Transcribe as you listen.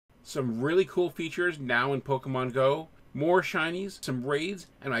Some really cool features now in Pokemon Go, more shinies, some raids,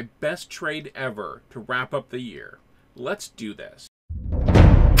 and my best trade ever to wrap up the year. Let's do this.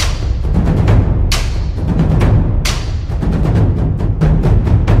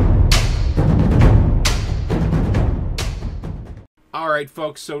 Alright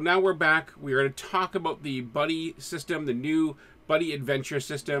folks, so now we're back. We're going to talk about the Buddy system, the new Buddy Adventure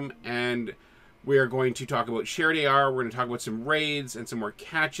system, and we are going to talk about shared AR. We're going to talk about some raids and some more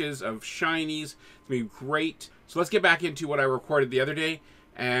catches of shinies. It's going to be great. So let's get back into what I recorded the other day,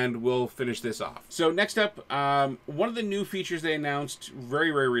 and we'll finish this off. So next up, one of the new features they announced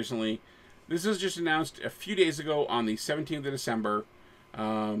very, very recently. This was just announced a few days ago on the 17th of December,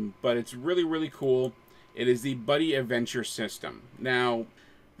 but it's really, really cool. It is the Buddy Adventure system. Now,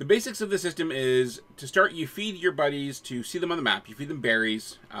 the basics of the system is, to start, you feed your buddies to see them on the map. You feed them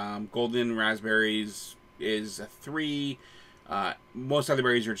berries. Golden raspberries is a 3. Most other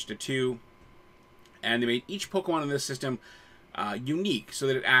berries are just a 2. And they made each Pokemon in this system unique, so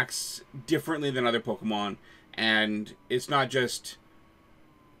that it acts differently than other Pokemon. And it's not just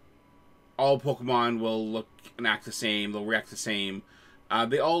all Pokemon will look and act the same, they'll react the same.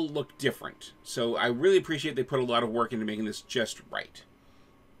 They all look different. So I really appreciate they put a lot of work into making this just right.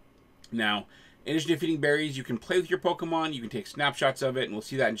 Now, in addition to feeding berries, you can play with your Pokemon. You can take snapshots of it, and we'll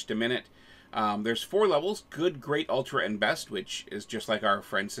see that in just a minute. There's 4 levels: Good, Great, Ultra, and Best, which is just like our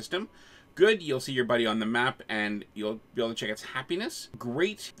friend system. Good, you'll see your buddy on the map, and you'll be able to check its happiness.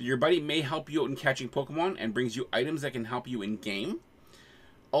 Great, your buddy may help you out in catching Pokemon and brings you items that can help you in-game.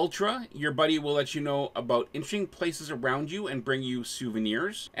 Ultra, your buddy will let you know about interesting places around you and bring you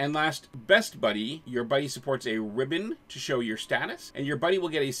souvenirs. And last, Best Buddy, your buddy supports a ribbon to show your status, and your buddy will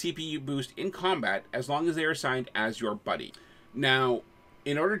get a CPU boost in combat as long as they are assigned as your buddy. Now,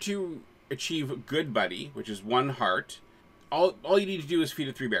 in order to achieve Good Buddy, which is 1 heart, all you need to do is feed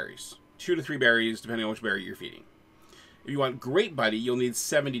it 3 berries. 2 to 3 berries, depending on which berry you're feeding. If you want Great Buddy, you'll need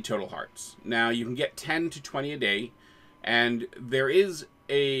 70 total hearts. Now, you can get 10 to 20 a day, and there is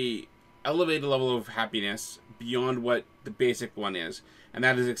a elevated level of happiness beyond what the basic one is, and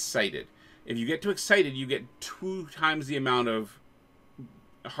that is Excited. If you get to Excited, you get 2 times the amount of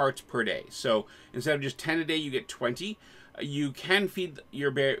hearts per day. So instead of just 10 a day, you get 20. You can feed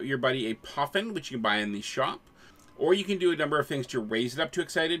your buddy a Puffin, which you can buy in the shop, or you can do a number of things to raise it up to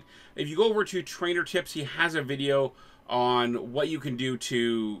Excited. If you go over to Trainer Tips, he has a video on what you can do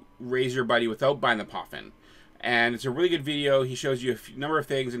to raise your buddy without buying the Puffin. And it's a really good video. He shows you a number of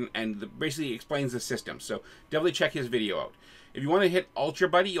things and basically explains the system. So definitely check his video out. If you want to hit Ultra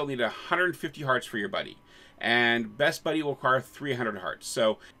Buddy, you'll need 150 hearts for your buddy. And Best Buddy will require 300 hearts.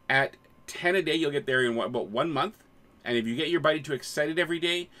 So at 10 a day, you'll get there in about 1 month. And if you get your buddy to Excited every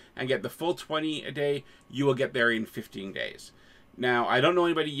day and get the full 20 a day, you will get there in 15 days. Now, I don't know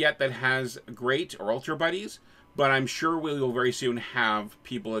anybody yet that has Great or Ultra Buddies, but I'm sure we will very soon have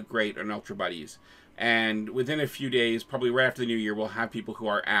people at Great and Ultra Buddies. And within a few days, probably right after the new year, we'll have people who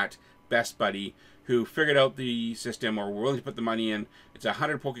are at Best Buddy who figured out the system or were willing to put the money in. It's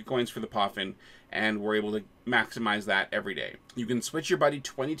 100 Pokecoins for the Puffin, and we're able to maximize that every day. You can switch your buddy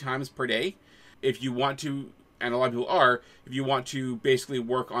 20 times per day if you want to, and a lot of people are. If you want to basically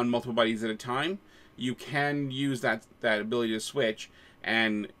work on multiple buddies at a time, you can use that ability to switch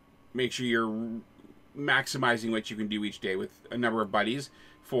and make sure you're maximizing what you can do each day with a number of buddies.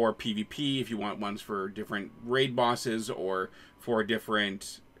 For PvP, if you want ones for different raid bosses or for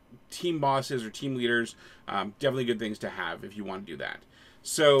different team bosses or team leaders, definitely good things to have if you want to do that.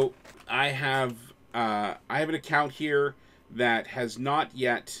 So I have an account here that has not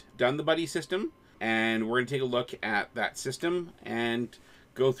yet done the buddy system, and we're going to take a look at that system and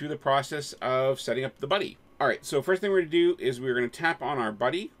go through the process of setting up the buddy. All right, so first thing we're going to do is we're going to tap on our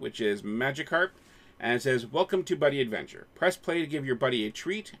buddy, which is Magikarp. And it says, "Welcome to Buddy Adventure. Press play to give your buddy a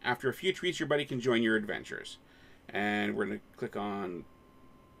treat. After a few treats, your buddy can join your adventures." And we're going to click on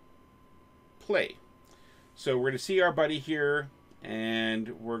play. So we're going to see our buddy here, and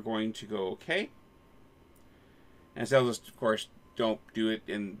we're going to go OK. And it tells us, of course, don't do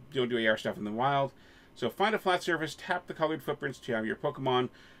AR stuff in the wild. So find a flat surface, tap the colored footprints to have your Pokemon,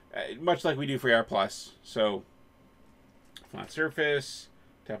 much like we do for AR+. So flat surface.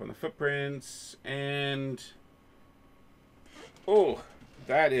 Tap on the footprints, and oh,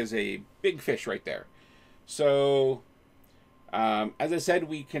 that is a big fish right there. So, as I said,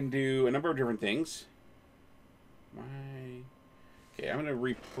 we can do a number of different things. Okay, I'm going to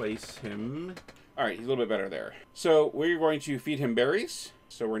replace him. All right, he's a little bit better there. So we're going to feed him berries.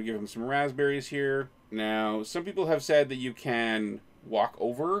 So we're going to give him some raspberries here. Now, some people have said that you can walk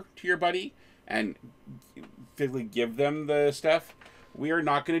over to your buddy and physically give them the stuff. We are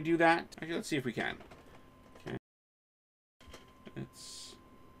not going to do that. Actually, let's see if we can. Okay.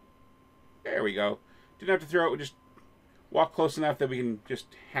 There we go. Didn't have to throw it. We just walk close enough that we can just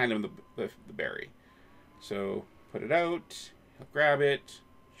hand him the berry. So put it out. He'll grab it.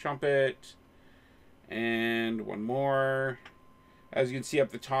 Chomp it. And one more. As you can see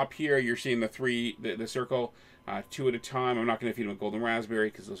up the top here, you're seeing the circle, 2 at a time. I'm not going to feed him a golden raspberry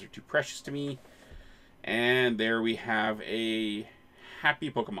because those are too precious to me. And there we have a happy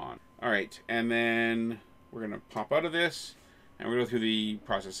Pokemon. All right, and then we're going to pop out of this, and we're going to go through the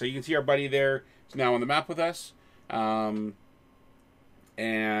process. So you can see our buddy there is now on the map with us. And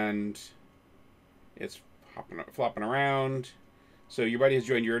it's flopping around. So your buddy has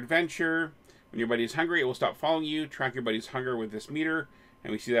joined your adventure. When your buddy is hungry, it will stop following you. Track your buddy's hunger with this meter.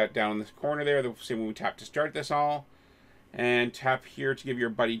 And we see that down in this corner there. The same when we tap to start this all. And tap here to give your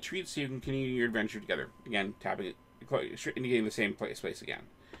buddy treats so you can continue your adventure together. Again, tapping it, indicating the same place again.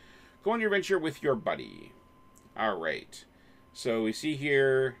 Go on your adventure with your buddy. Alright. So we see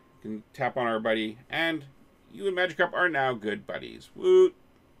here, you can tap on our buddy. And you and Magikarp are now good buddies. Woot!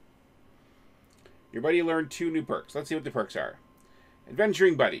 Your buddy learned 2 new perks. Let's see what the perks are.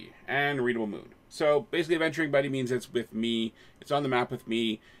 Adventuring Buddy and Readable Mood. So basically Adventuring Buddy means it's with me, it's on the map with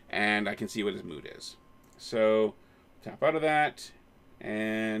me, and I can see what his mood is. So tap out of that,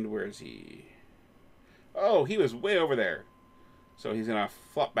 and where is he? Oh, he was way over there. So he's going to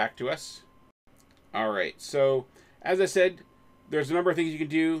flop back to us. Alright, so as I said, there's a number of things you can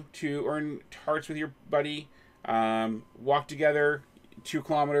do to earn hearts with your buddy. Walk together 2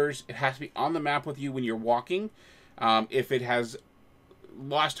 kilometers. It has to be on the map with you when you're walking. If it has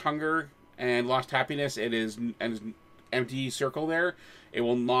lost hunger and lost happiness, it is an empty circle there. It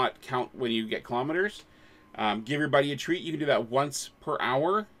will not count when you get kilometers. Give your buddy a treat. You can do that once per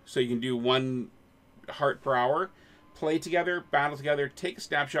hour. So you can do 1 heart per hour. Play together, battle together, take a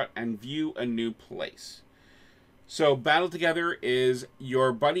snapshot, and view a new place. So battle together is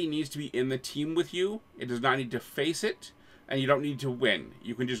your buddy needs to be in the team with you. It does not need to face it, and you don't need to win.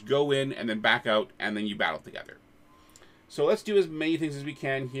 You can just go in and then back out, and then you battle together. So let's do as many things as we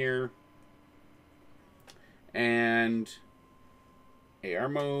can here. And AR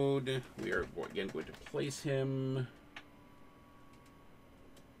mode, we are again going to place him.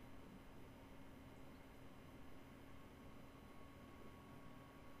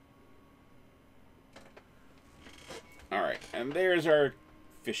 Alright, and there's our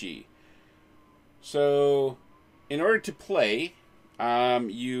fishy. So, in order to play,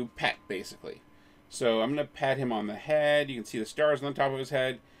 you pet, basically. So I'm going to pat him on the head. You can see the stars on the top of his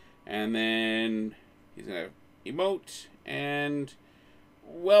head. And then he's going to emote. And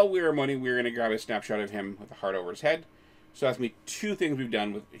while we're emoting, we're going to grab a snapshot of him with a heart over his head. So that's going to be 2 things we've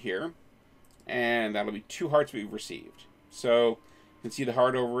done with here. And that'll be 2 hearts we've received. So you can see the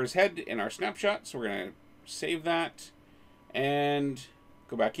heart over his head in our snapshot. So we're going to save that. And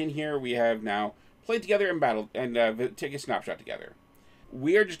go back in here. We have now played together and battled and take a snapshot together.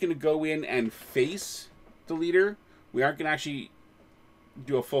 We are just going to go in and face the leader. We aren't going to actually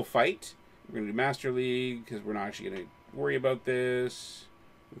do a full fight. We're going to do Master League because we're not actually going to worry about this.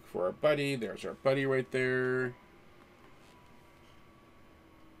 Look for our buddy. There's our buddy right there.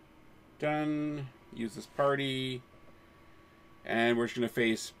 Done. Use this party. And we're just going to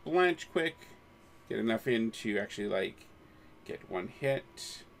face Blanche quick. Get enough in to actually, like, get 1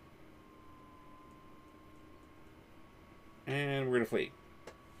 hit. And we're going to flee.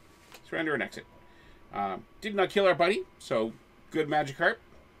 Surrender and exit. Did not kill our buddy, so good Magikarp.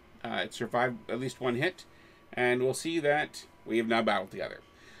 It survived at least 1 hit. And we'll see that we have now battled together.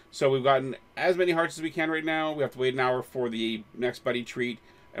 So we've gotten as many hearts as we can right now. We have to wait an hour for the next buddy treat.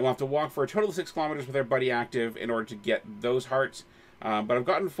 And we'll have to walk for a total of 6 kilometers with our buddy active in order to get those hearts. But I've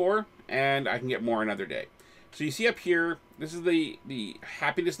gotten 4, and I can get more another day. So you see up here, this is the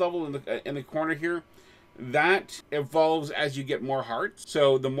happiness level in the corner here. That evolves as you get more hearts.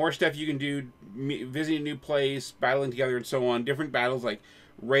 So the more stuff you can do, visiting a new place, battling together, and so on. Different battles like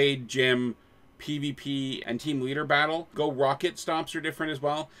raid, gym, PvP, and team leader battle. Go rocket stops are different as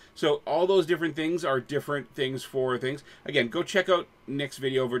well. So all those different things are different things for things. Again, go check out Nick's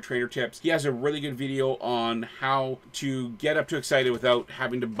video over Trainer Tips. He has a really good video on how to get up to excited without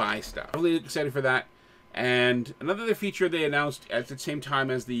having to buy stuff. Really excited for that. And another feature they announced at the same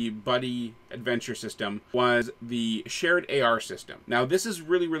time as the Buddy Adventure system was the shared AR system. Now this is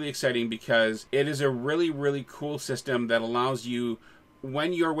really, really exciting because it is a really, really cool system that allows you,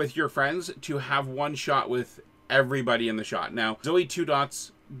 when you're with your friends, to have one shot with everybody in the shot. Now, Zoe 2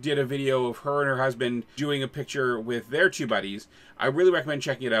 Dots did a video of her and her husband doing a picture with their two buddies. I really recommend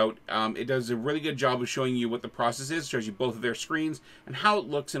checking it out. It does a really good job of showing you what the process is, shows you both of their screens and how it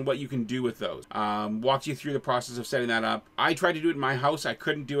looks and what you can do with those. Walks you through the process of setting that up. I tried to do it in my house. I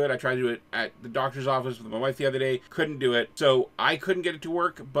couldn't do it. I tried to do it at the doctor's office with my wife the other day. Couldn't do it. So I couldn't get it to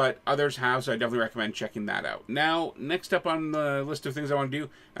work, but others have, so I definitely recommend checking that out. Now, next up on the list of things I want to do,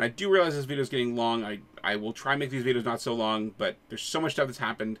 and I do realize this video is getting long. I will try and make these videos not so long, but there's so much stuff that's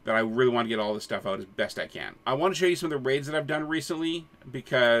happened that I really want to get all this stuff out as best I can. I want to show you some of the raids that I've done recently,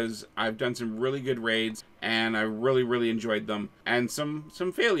 because I've done some really good raids and I really enjoyed them, and some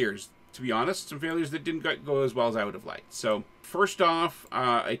failures, to be honest, some failures that didn't go as well as I would have liked. So first off,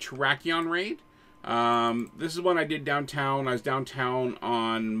 a Terrakion raid. This is one I did downtown. I was downtown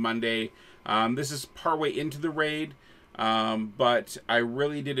on Monday. This is partway into the raid, but I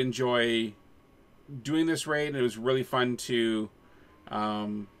really did enjoy doing this raid, and it was really fun to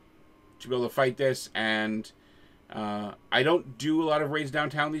be able to fight this. And I don't do a lot of raids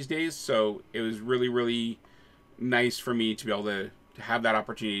downtown these days, so it was really nice for me to be able to have that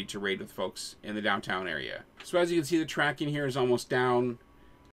opportunity to raid with folks in the downtown area. So as you can see, the tracking here is almost down.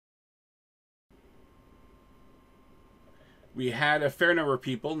 We had a fair number of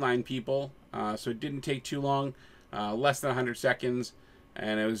people, 9 people, so it didn't take too long, less than 100 seconds.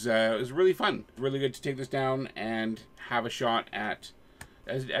 And it was really fun. Really good to take this down and have a shot at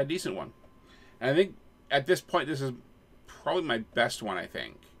a decent one. And I think at this point, this is probably my best one, I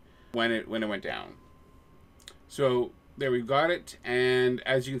think, when it went down. So there we got it. And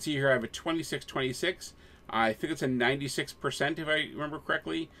as you can see here, I have a 26-26. I think it's a 96% if I remember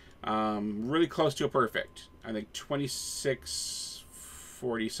correctly. Really close to a perfect. I think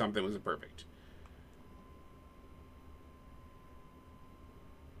 26-40 something was a perfect.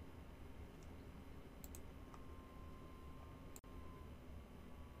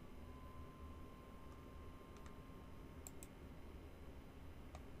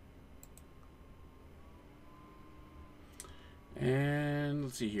 And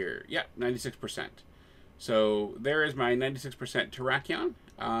let's see here. Yeah, 96%. So there is my 96% Terrakion.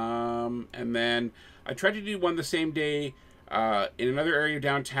 And then I tried to do one the same day in another area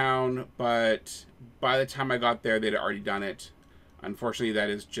downtown, but by the time I got there, they'd already done it. Unfortunately,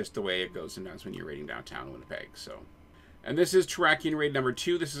 that is just the way it goes sometimes when you're raiding downtown Winnipeg. So, and this is Terrakion raid number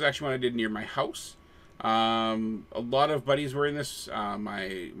 2. This is actually one I did near my house. A lot of buddies were in this.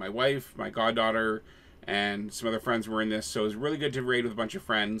 My wife, my goddaughter, and some other friends were in this, so it was really good to raid with a bunch of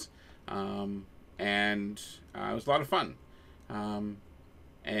friends, and it was a lot of fun.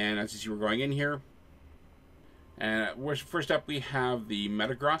 And as you see, we're going in here, and first up we have the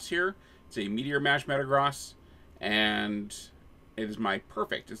Metagross here. It's a Meteor Mash Metagross, and it is my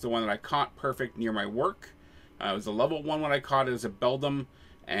perfect. It's the one that I caught perfect near my work. It was a level 1 when I caught it as a Beldum,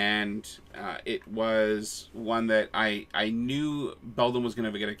 and it was one that I knew Beldum was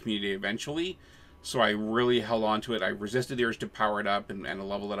going to get a community eventually. So I really held on to it. I resisted the urge to power it up and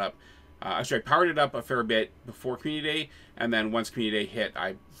level it up. Actually, I powered it up a fair bit before Community Day, and then once Community Day hit,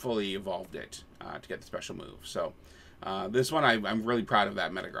 I fully evolved it to get the special move. So this one, I'm really proud of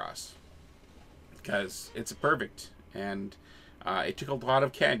that Metagross, because it's a perfect, and it took a lot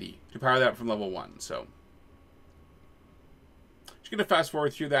of candy to power that up from level 1. So just going to fast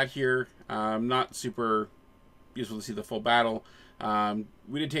forward through that here. Not super useful to see the full battle.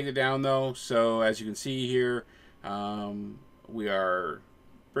 We did take it down though, so as you can see here, we are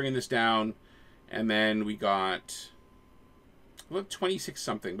bringing this down, and then we got 26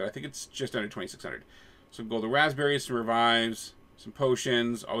 something, but I think it's just under 2600. Some golden raspberries, some revives, some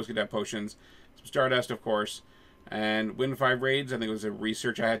potions, always good to have potions, some stardust of course, and win 5 raids. I think it was a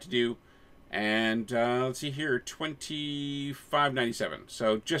research I had to do, and let's see here, 2597,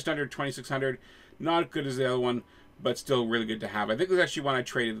 so just under 2600. Not as good as the other one, but still really good to have. I think it was actually one I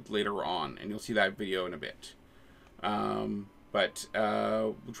traded later on, and you'll see that video in a bit. But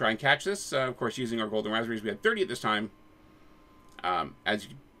we'll try and catch this, of course, using our golden raspberries. We had 30 at this time. As you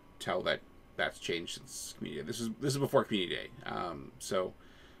can tell, that's changed since Community Day. This is before Community Day. So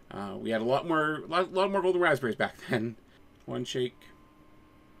we had a lot more golden raspberries back then. One shake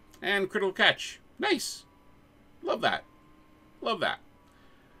and critical catch. Nice. Love that. Love that.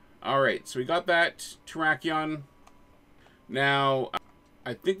 All right, so we got that Terrakion. Now,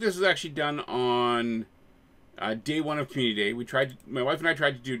 I think this was actually done on day 1 of Community Day. My wife and I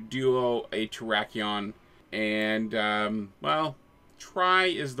tried to do duo a Terrakion, and well, try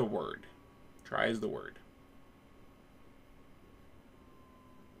is the word. Try is the word.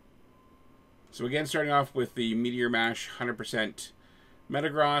 So again, starting off with the Meteor Mash 100%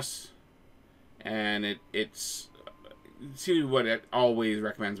 Metagross, and it's see what it always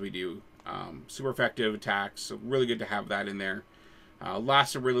recommends we do. Super effective attacks, so really good to have that in there.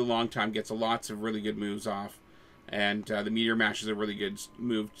 Lasts a really long time, gets lots of really good moves off, and the Meteor Mash is a really good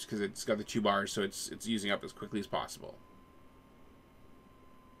move because it's got the 2 bars, so it's using up as quickly as possible.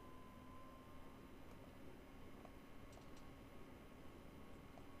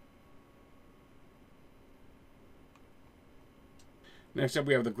 Next up,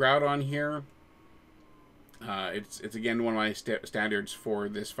 we have the Groudon here. It's again one of my standards for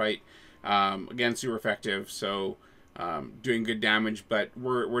this fight. Again, super effective, so doing good damage, but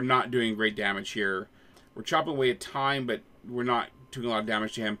we're not doing great damage here. We're chopping away at time, but we're not doing a lot of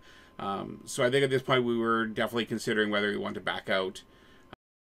damage to him. So I think at this point we were definitely considering whether we want to back out.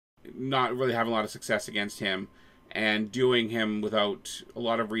 Not really having a lot of success against him, and doing him without a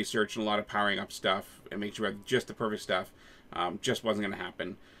lot of research and a lot of powering up stuff and making sure we have just the perfect stuff. Just wasn't going to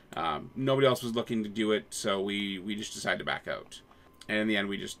happen. Nobody else was looking to do it, so we just decided to back out. And in the end,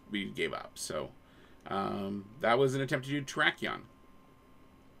 we gave up. So that was an attempt to do Terrakion.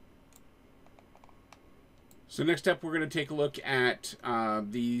 So next up, we're going to take a look at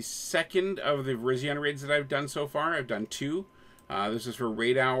the second of the Virizion raids that I've done so far. I've done 2. This is for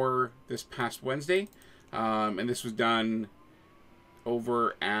Raid Hour this past Wednesday. And this was done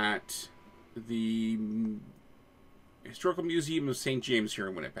over at the Historical Museum of St. James here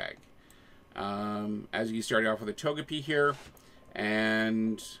in Winnipeg. As you started off with a Togepi here,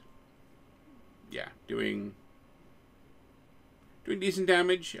 and yeah, doing decent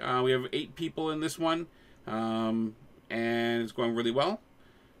damage. We have 8 people in this one, and it's going really well.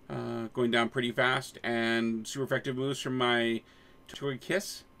 Going down pretty fast, and super effective moves from my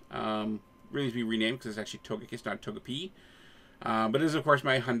Togekiss. Really needs to be renamed because it's actually Togekiss, not Togepi. But it is, of course,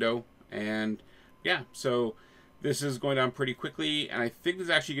 my Hundo, and yeah, so this is going down pretty quickly, and I think this is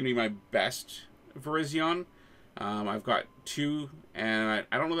actually going to be my best Virizion. I've got 2, and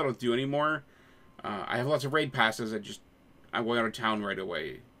I don't know that I'll do anymore. I have lots of raid passes. I'm going out of town right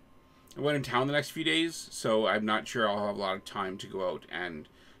away. I'm going to town the next few days, so I'm not sure I'll have a lot of time to go out and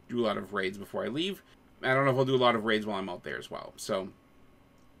do a lot of raids before I leave. I don't know if I'll do a lot of raids while I'm out there as well. So,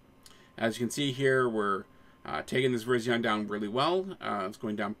 as you can see here, we're taking this Virizion down really well. It's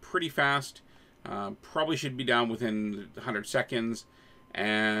going down pretty fast. Probably should be down within 100 seconds.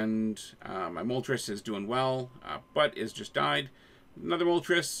 And my Moltres is doing well, but is just died. Another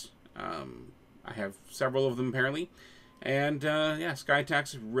Moltres. I have several of them apparently. And yeah, Sky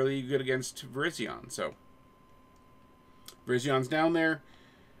Attack's really good against Virizion. So Virizion's down there.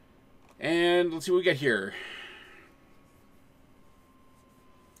 And let's see what we get here.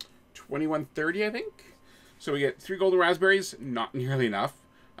 2130, I think. So we get 3 golden raspberries, not nearly enough.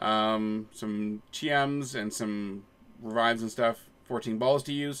 Some TMs and some revives and stuff. 14 balls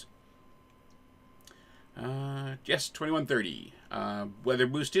to use. Yes, 2130. Weather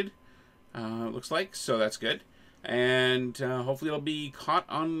boosted, looks like, so that's good. And hopefully it'll be caught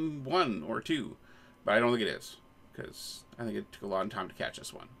on 1 or 2. But I don't think it is, because I think it took a lot of time to catch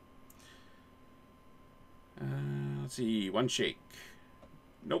this one. Let's see, 1 shake.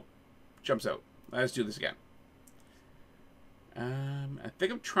 Nope, jumps out. Let's do this again. I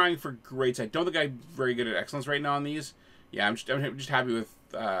think I'm trying for greats. I don't think I'm very good at excellence right now on these. Yeah, I'm just happy with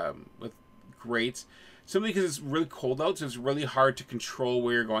greats. Simply because it's really cold out, so it's really hard to control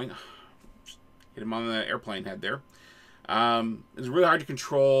where you're going. Just hit him on the airplane head there. It's really hard to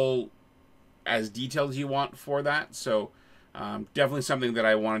control as detailed as you want for that. So definitely something that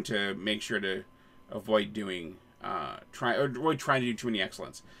I wanted to make sure to avoid doing. Avoid trying to do too many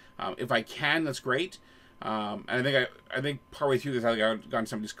excellence. If I can, that's great. And I think partway through this, I got in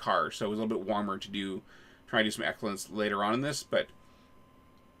somebody's car, so it was a little bit warmer to try to do some excellence later on in this. But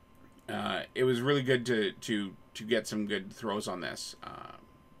it was really good to get some good throws on this.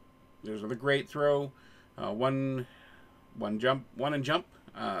 There's another great throw, one and jump.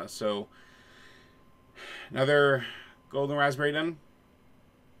 So another golden raspberry done.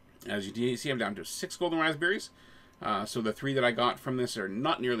 As you see, I'm down to 6 golden raspberries. So the 3 that I got from this are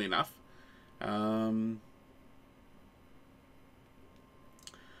not nearly enough. Now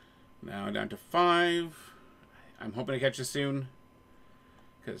down to 5. I'm hoping to catch this soon,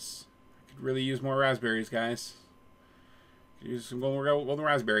 because I could really use more raspberries, guys. Could use some golden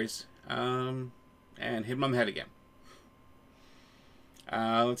raspberries. And hit him on the head again.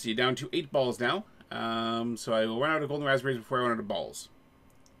 Let's see, down to 8 balls now. So I will run out of golden raspberries before I run out of balls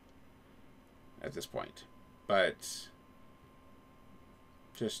at this point. But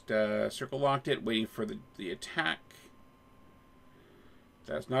just circle locked it, waiting for the attack.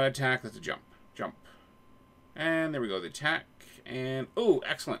 That's not an attack, that's a jump. Jump. And there we go, the attack. And, oh,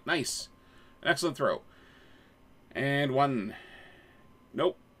 excellent, nice. An excellent throw. And 1.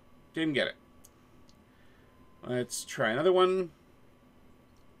 Nope. Didn't get it. Let's try another one.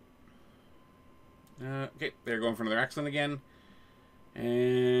 Okay, they're going for another excellent again.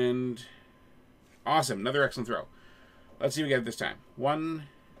 And awesome, another excellent throw. Let's see if we get it this time. 1.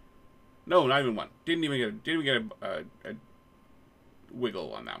 No, not even 1. Didn't even get a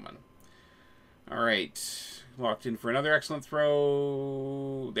wiggle on that one. All right, locked in for another excellent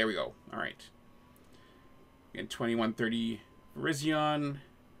throw. There we go. All right. Again, 2130 Virizion.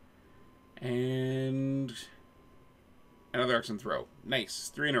 And another excellent throw. Nice.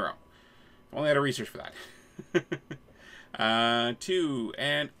 3 in a row. Only had to research for that. 2.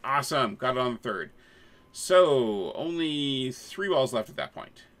 And awesome. Got it on the 3rd. So, only 3 balls left at that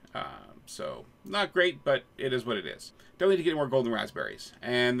point. So, not great, but it is what it is. Don't need to get more golden raspberries.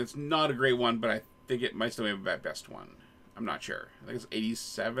 And it's not a great one, but I think it might still be the best one. I'm not sure. I think it's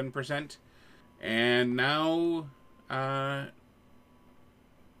 87%. And now,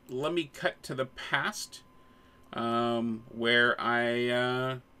 let me cut to the past, where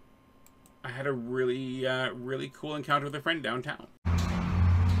I had a really cool encounter with a friend downtown.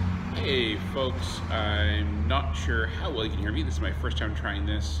 Hey folks, I'm not sure how well you can hear me. This is my first time trying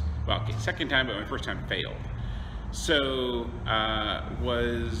this. Well, okay, second time, but my first time failed. So,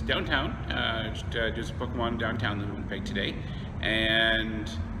 was downtown, just some Pokemon downtown in Winnipeg today, and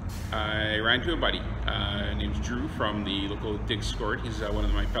I ran into a buddy named Drew from the local Discord. He's one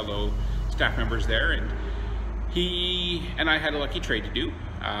of my fellow staff members there, and he and I had a lucky trade to do.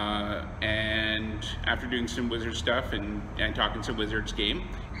 And after doing some Wizards stuff and talking some Wizards game,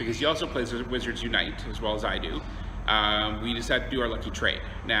 because he also plays Wizards Unite as well as I do, we decided to do our lucky trade.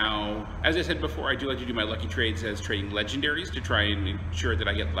 Now, as I said before, I do like to do my lucky trades as trading legendaries to try and ensure that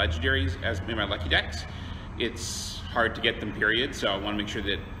I get legendaries as in my lucky decks. It's hard to get them, period, so I want to make sure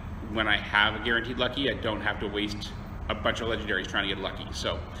that when I have a guaranteed lucky, I don't have to waste a bunch of legendaries trying to get lucky.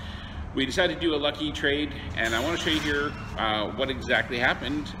 So we decided to do a lucky trade, and I want to show you here what exactly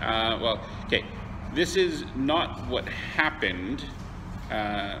happened. Well, okay, this is not what happened.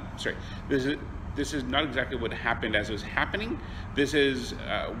 Sorry, this is not exactly what happened as it was happening. This is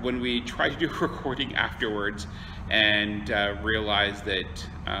when we tried to do a recording afterwards, and realized that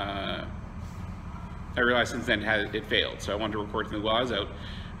I realized since then it failed. So I wanted to record something while I was out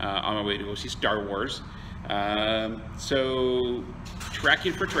on my way to go see Star Wars. So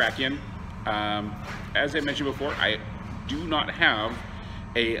Terrakion for Terrakion, as I mentioned before, I do not have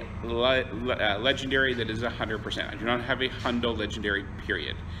a legendary that is 100%. I do not have a Hundo legendary,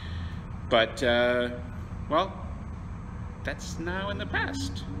 period. But, well, that's now in the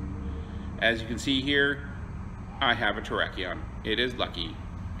past. As you can see here, I have a Terrakion. It is lucky,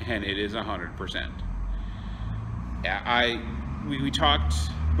 and it is 100%. We talked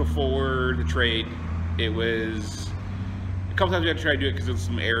before the trade. It was a couple times we had to try to do it because of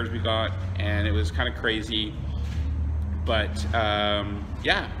some errors we got, and it was kind of crazy. But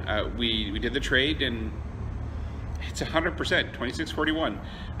yeah, we did the trade, and it's 100%, 2641.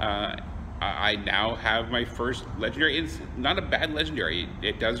 I now have my first legendary. It's not a bad legendary.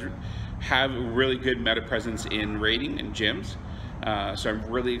 It does have really good meta presence in raiding and gyms, so I'm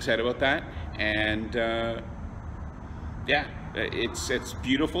really excited about that. And yeah, it's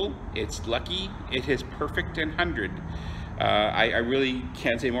beautiful, it's lucky, it is perfect and 100. I really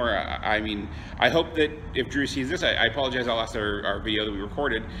can't say more. I mean, I hope that if Drew sees this, I apologize, I lost our video that we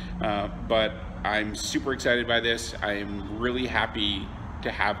recorded, but I'm super excited by this. I'm really happy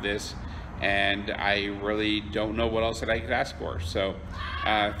to have this, and I really don't know what else that I could ask for. So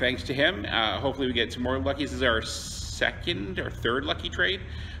thanks to him. Hopefully we get some more luckies. This is our second or third lucky trade.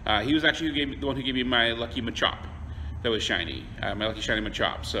 He was actually the one who gave me my lucky Machop that was shiny, my lucky shiny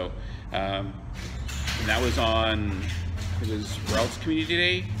Machop. So and that was on, it was Realms Community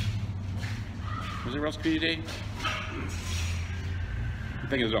Day. Was it Realms Community Day? I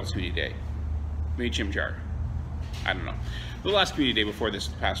think it was Realms Community Day. Maybe Chimchar. I don't know. The last community day before this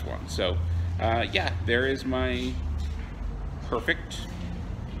past one. So yeah, there is my perfect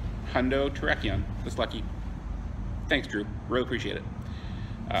Hundo Terrakion. That's lucky. Thanks, Drew. Really appreciate it.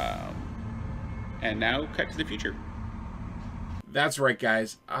 And now, cut to the future. That's right,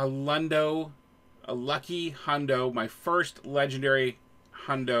 guys. A lucky Hundo, my first legendary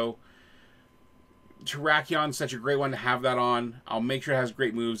Hundo. Terrakion's such a great one to have that on. I'll make sure it has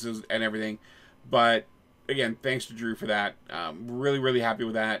great moves and everything. But again, thanks to Drew for that. Really, really happy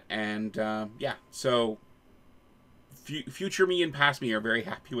with that. And yeah, so future me and past me are very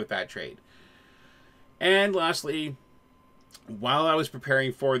happy with that trade. And lastly, while I was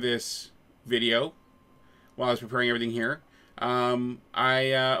preparing for this video, while I was preparing everything here,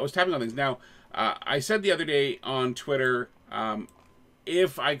 I was tapping on things. Now, I said the other day on Twitter,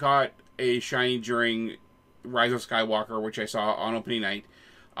 if I got a shiny during Rise of Skywalker, which I saw on opening night,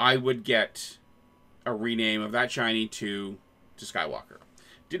 I would get a rename of that shiny to Skywalker.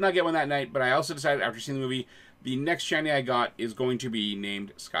 Did not get one that night, but I also decided after seeing the movie, the next shiny I got is going to be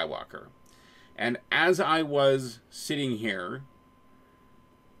named Skywalker. And as I was sitting here,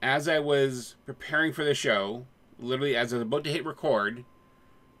 as I was preparing for the show, literally as I was about to hit record,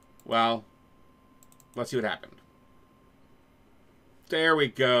 well, let's see what happened. There we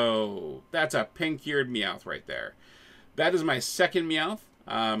go. That's a pink-eared Meowth right there. That is my second Meowth.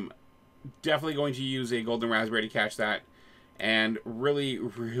 Definitely going to use a Golden Raspberry to catch that. And really,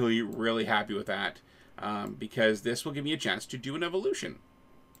 really, really happy with that. Because this will give me a chance to do an evolution.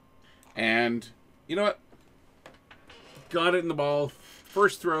 And, you know what? Got it in the ball.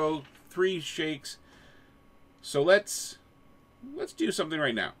 First throw, 3 shakes. So let's do something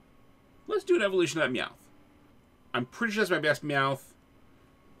right now. Let's do an evolution of that Meowth. I'm pretty sure that's my best Meowth.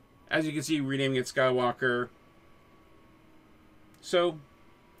 As you can see, renaming it Skywalker. So,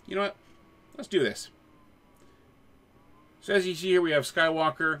 you know what? Let's do this. So as you see here, we have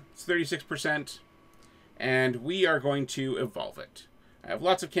Skywalker. It's 36%. And we are going to evolve it. I have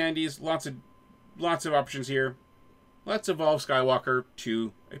lots of candies, lots of options here. Let's evolve Skywalker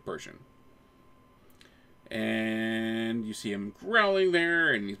to a Persian. And you see him growling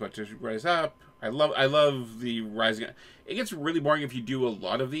there, and he's about to rise up. I love the rising. It gets really boring if you do a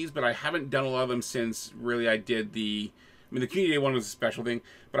lot of these, but I haven't done a lot of them since really I did the... I mean, the Community Day one was a special thing,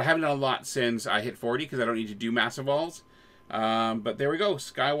 but I haven't done a lot since I hit 40 because I don't need to do massive evolves. But there we go.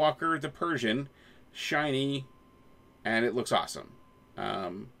 Skywalker the Persian. Shiny. And it looks awesome.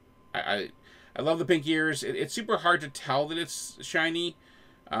 I love the pink ears. It's super hard to tell that it's shiny,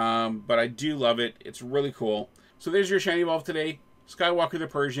 but I do love it. It's really cool. So there's your shiny evolve today. Skywalker the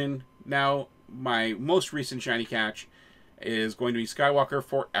Persian. Now, my most recent shiny catch is going to be Skywalker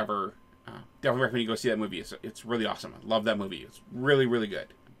Forever. Definitely recommend you go see that movie. It's really awesome. I love that movie. It's really, really good.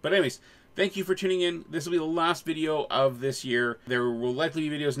 But anyways, thank you for tuning in. This will be the last video of this year. There will likely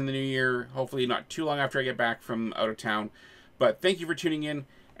be videos in the new year. Hopefully not too long after I get back from out of town. But thank you for tuning in.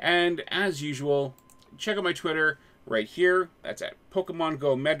 And as usual, check out my Twitter right here. That's at Pokemon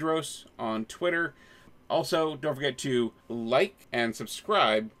Go Medros on Twitter. Also, don't forget to like and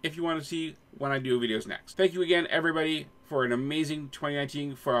subscribe if you want to see when I do videos next. Thank you again, everybody, for an amazing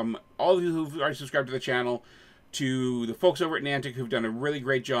 2019, from all of you who've already subscribed to the channel, to the folks over at Niantic who've done a really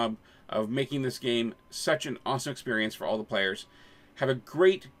great job of making this game such an awesome experience for all the players. Have a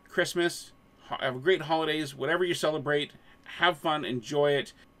great Christmas. Have a great holidays. Whatever you celebrate, have fun. Enjoy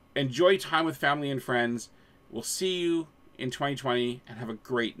it. Enjoy time with family and friends. We'll see you in 2020, and have a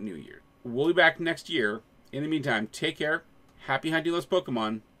great new year. We'll be back next year. In the meantime, take care. Happy hunting those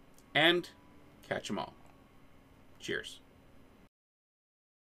Pokemon, and catch them all. Cheers.